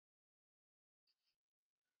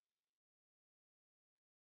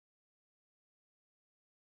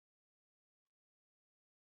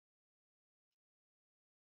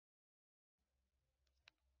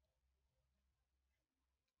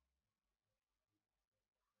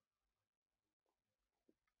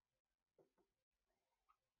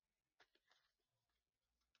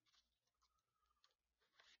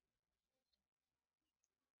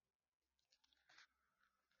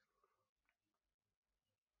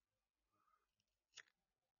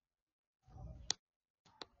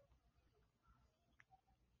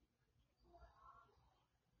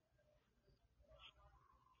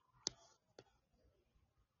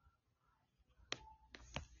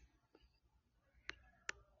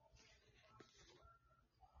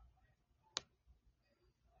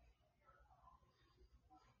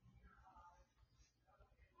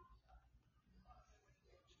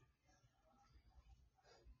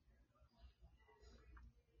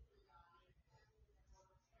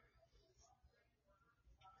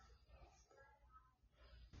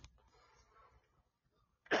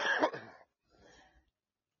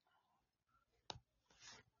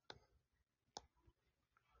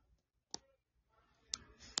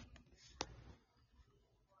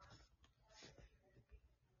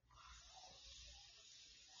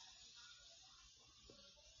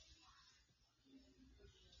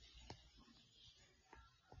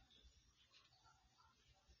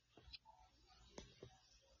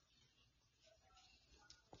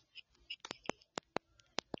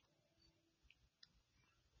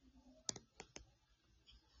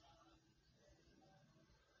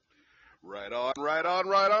Right on, right on,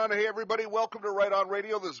 right on. Hey, everybody, welcome to Right On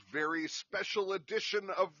Radio, this very special edition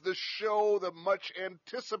of the show, the much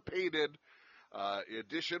anticipated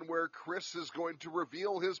edition where Chris is going to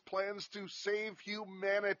reveal his plans to save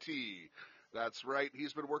humanity. That's right,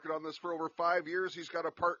 he's been working on this for over 5 years. He's got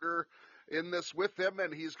a partner in this with him,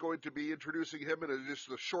 and he's going to be introducing him in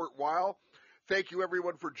just a short while. Thank you,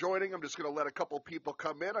 everyone, for joining. I'm just going to let a couple people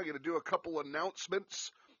come in. I'm going to do a couple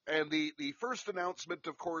announcements. And the first announcement,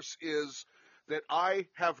 of course, is that I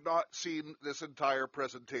have not seen this entire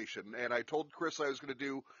presentation. And I told Chris I was going to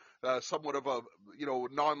do somewhat of a,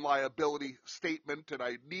 non-liability statement, and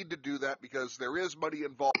I need to do that because there is money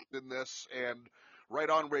involved in this, and Right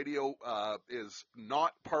On Radio is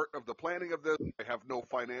not part of the planning of this. I have no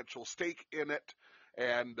financial stake in it.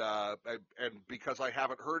 And because I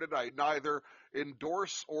haven't heard it, I neither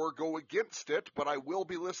endorse or go against it, but I will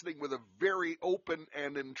be listening with a very open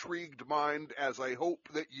and intrigued mind, as I hope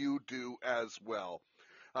that you do as well.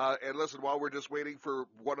 And listen, while we're just waiting for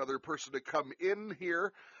one other person to come in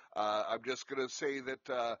here, I'm just going to say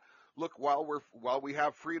that, look, while we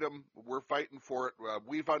have freedom, we're fighting for it.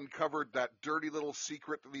 We've uncovered that dirty little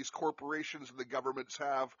secret that these corporations and the governments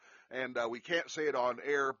have, and we can't say it on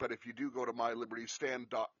air, but if you do go to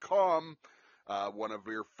mylibertystand.com, one of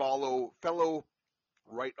your fellow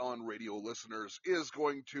Right On Radio listeners is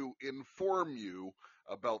going to inform you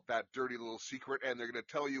about that dirty little secret, and they're going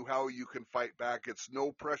to tell you how you can fight back. It's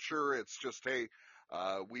no pressure. It's just, hey,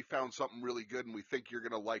 we found something really good, and we think you're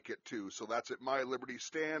going to like it too. So that's at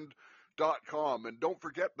mylibertystand.com. And don't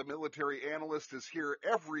forget, the Military Analyst is here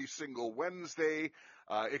every single Wednesday,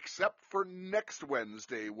 except for next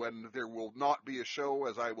Wednesday, when there will not be a show,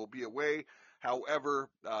 as I will be away. However,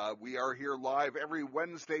 we are here live every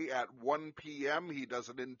Wednesday at 1 p.m. He does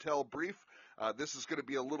an intel brief. This is going to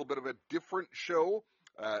be a little bit of a different show,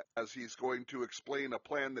 as he's going to explain a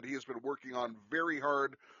plan that he has been working on very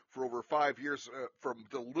hard for over 5 years. From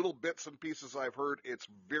the little bits and pieces I've heard, it's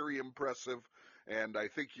very impressive, and I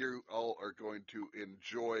think you all are going to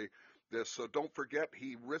enjoy this. So don't forget,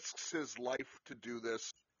 he risks his life to do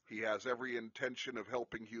this. He has every intention of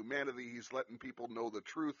helping humanity. He's letting people know the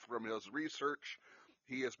truth from his research.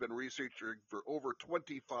 He has been researching for over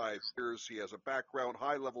 25 years. He has a background,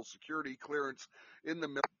 high-level security clearance in the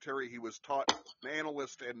military. He was taught as an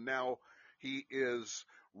analyst, and now he is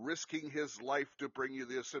risking his life to bring you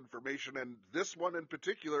this information. And this one in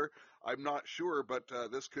particular, I'm not sure, but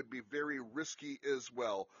this could be very risky as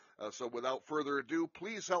well. So without further ado,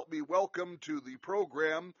 please help me welcome to the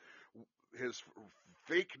program. His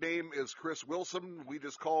fake name is Chris Wilson. We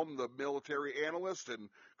just call him the Military Analyst. And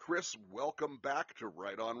Chris, welcome back to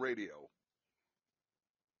Right On Radio.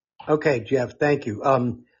 Okay, Jeff, thank you.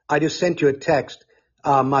 I just sent you a text.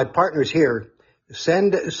 My partner's here.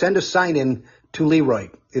 Send a sign-in to Leroy.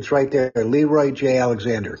 It's right there, Leroy J.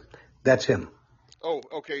 Alexander. That's him. Oh,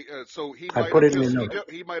 okay. So he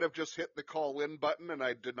might have just hit the call-in button, and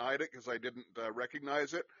I denied it because I didn't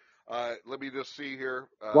recognize it. Let me just see here.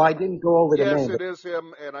 Well, I didn't go over the name. Yes, it is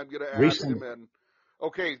him, and I'm going to ask him in.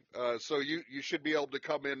 Okay, so you should be able to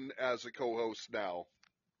come in as a co-host now.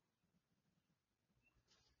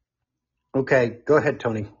 Okay, go ahead,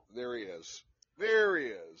 Tony. There he is.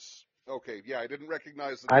 Okay, yeah, I didn't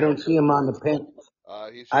recognize the I don't see him on the panel.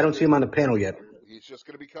 I don't see him on the panel yet. He's just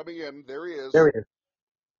going to be coming in. There he is. There he is.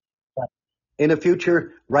 In the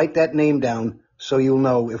future, write that name down so you'll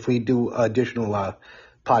know if we do additional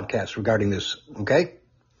podcasts regarding this. Okay.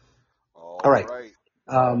 All right.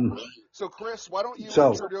 So, Chris, why don't you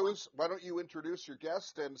introduce your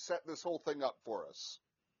guest and set this whole thing up for us?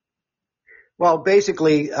 Well,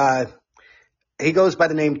 basically, he goes by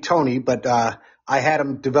the name Tony, but I had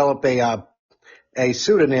him develop a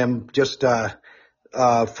pseudonym just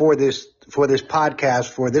for this podcast,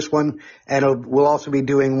 for this one, and we'll also be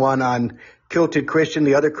doing one on Kilted Christian,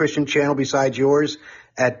 the other Christian channel besides yours,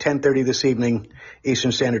 at 10:30 this evening,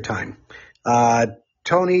 Eastern Standard Time.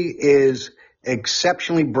 Tony is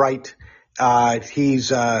exceptionally bright. He's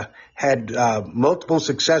had multiple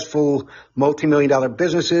successful multi-million-dollar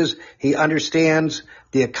businesses. He understands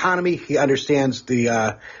the economy. He understands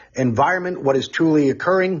the environment, what is truly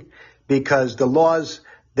occurring, because the laws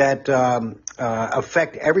that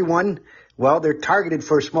affect everyone, well, they're targeted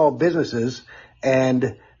for small businesses,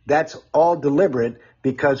 and that's all deliberate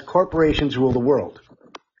because corporations rule the world.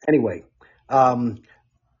 Anyway, I'm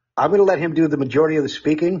going to let him do the majority of the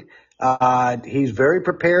speaking. He's very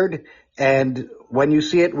prepared, and when you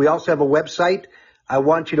see it, we also have a website. I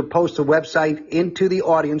want you to post the website into the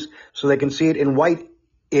audience so they can see it in white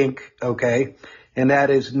ink, okay? And that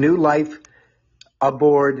is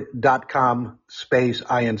newlifeaboard.com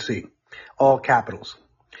 /INC, all capitals.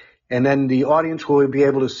 and then the audience will be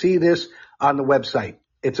able to see this on the website.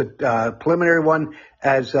 It's a preliminary one,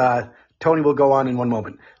 as Tony will go on in one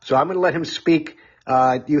moment. So I'm going to let him speak.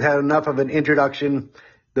 You had enough of an introduction.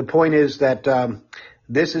 The point is that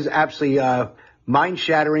this is absolutely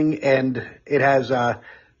mind-shattering, and it has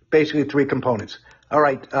basically three components. All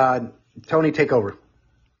right, Tony, take over.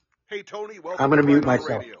 Hey, Tony, welcome. I'm going to mute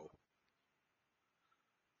myself. Radio.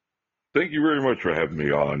 Thank you very much for having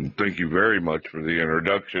me on. Thank you very much for the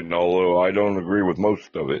introduction, although I don't agree with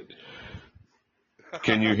most of it.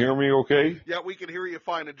 Can you hear me okay? Yeah, we can hear you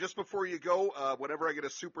fine. And just before you go, whenever I get a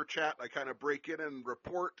super chat, I kind of break in and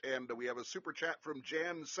report. And we have a super chat from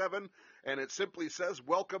Jan7, and it simply says,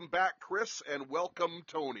 "Welcome back, Chris, and welcome,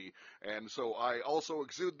 Tony." And so I also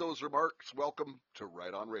exude those remarks. Welcome to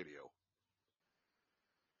Right On Radio.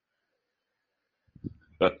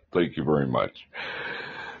 Thank you very much.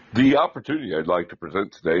 The opportunity I'd like to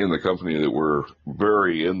present today in the company that we're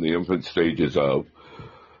very in the infant stages of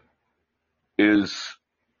is,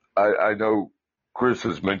 I know Chris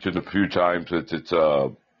has mentioned a few times that it's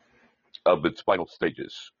of its final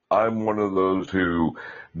stages. I'm one of those who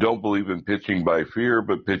don't believe in pitching by fear,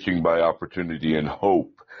 but pitching by opportunity and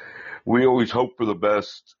hope. We always hope for the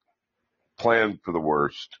best, plan for the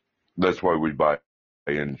worst. That's why we buy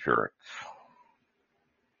insurance.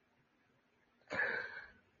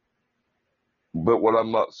 But what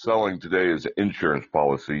I'm not selling today is an insurance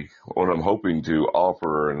policy. What I'm hoping to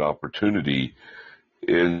offer an opportunity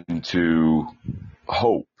into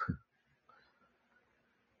hope.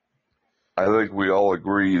 I think we all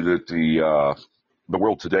agree that the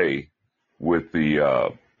world today, with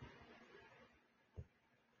the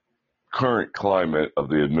current climate of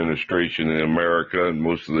the administration in America and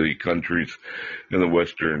most of the countries in the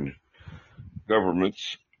Western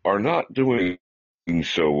governments, are not doing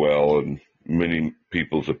so well in many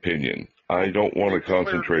people's opinion. I don't want to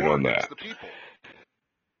concentrate on that.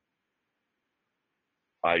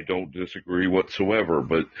 I don't disagree whatsoever,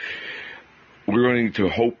 but we're going to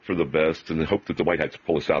hope for the best and hope that the White Hats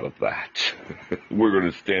pull us out of that. We're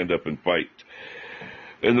going to stand up and fight.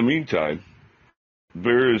 In the meantime,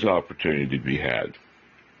 there is opportunity to be had.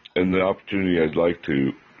 And the opportunity I'd like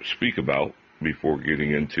to speak about before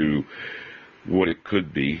getting into what it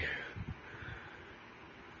could be,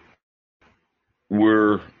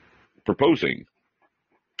 we're proposing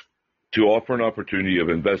to offer an opportunity of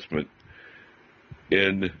investment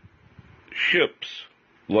in ships,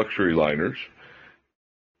 luxury liners,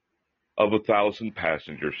 of 1,000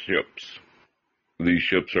 passenger ships. These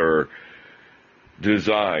ships are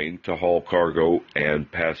designed to haul cargo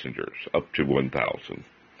and passengers, up to 1,000.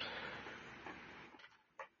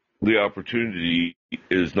 The opportunity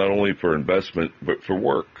is not only for investment, but for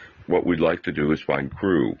work. What we'd like to do is find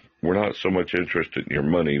crew. We're not so much interested in your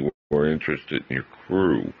money, we're interested in your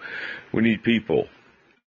crew. We need people,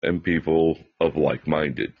 and people of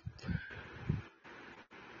like-minded.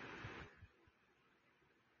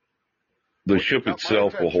 The ship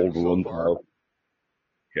itself will hold 1,000.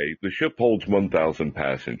 Okay, the ship holds 1,000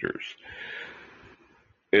 passengers.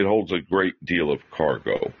 It holds a great deal of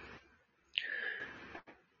cargo.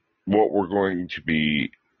 What we're going to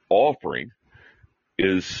be offering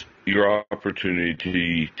is your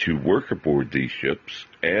opportunity to work aboard these ships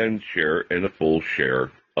and share in a full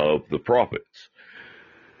share of the profits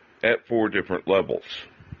at 4 different levels.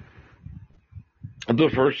 The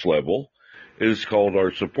first level is called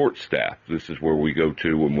our support staff. This is where we go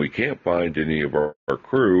to when we can't find any of our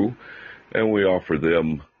crew, and we offer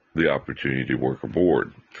them the opportunity to work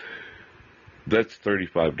aboard. That's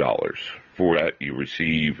 $35. For that, you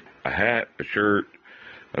receive a hat, a shirt,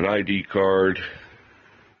 an ID card,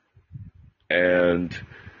 and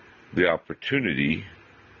the opportunity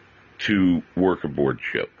to work aboard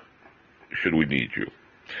ship, should we need you.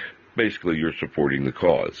 Basically, you're supporting the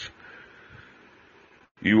cause.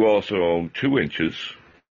 You also own 2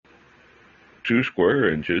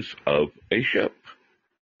 square inches of a ship.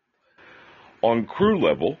 On crew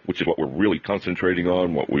level, which is what we're really concentrating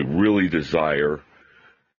on, what we really desire,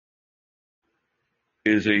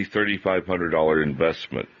 is a $3,500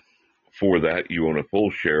 investment. For that, you own a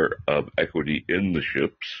full share of equity in the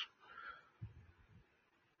ships.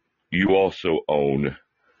 You also own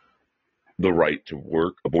the right to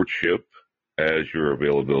work aboard ship as your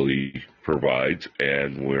availability provides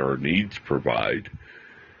and where needs provide,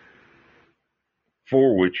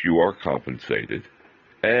 for which you are compensated,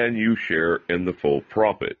 and you share in the full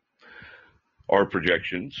profit. Our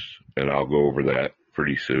projections, and I'll go over that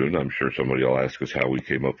pretty soon. I'm sure somebody will ask us how we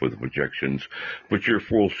came up with the projections, but your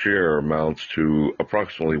full share amounts to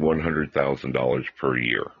approximately $100,000 per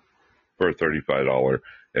year for a $35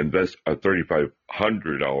 invest a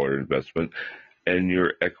 $3,500 investment, and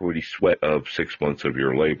your equity sweat of 6 months of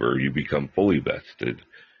your labor, you become fully vested,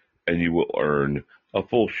 and you will earn a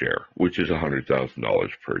full share, which is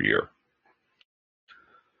 $100,000 per year.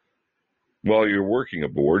 While you're working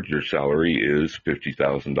aboard, your salary is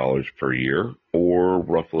 $50,000 per year, or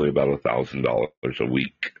roughly about $1,000 a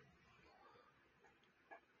week.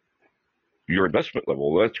 Your investment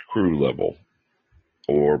level, that's crew level,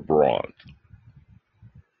 or bronze.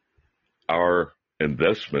 Our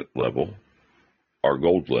investment level, our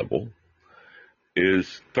gold level,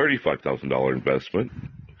 is $35,000 investment.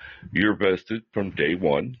 You're vested from day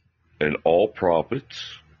one, and all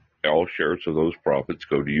profits, all shares of those profits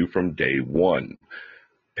go to you from day one,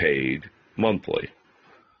 paid monthly.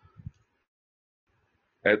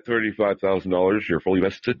 At $35,000, you're fully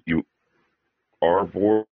vested. You are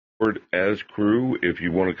aboard as crew. If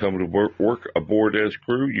you want to come to work aboard as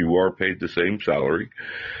crew, you are paid the same salary,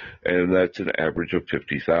 and that's an average of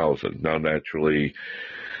 $50,000. Now, naturally,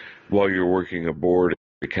 while you're working aboard,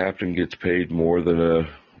 the captain gets paid more than a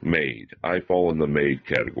maid. I fall in the maid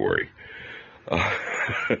category.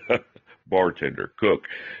 Bartender, cook,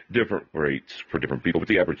 different rates for different people, but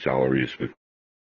the average salary is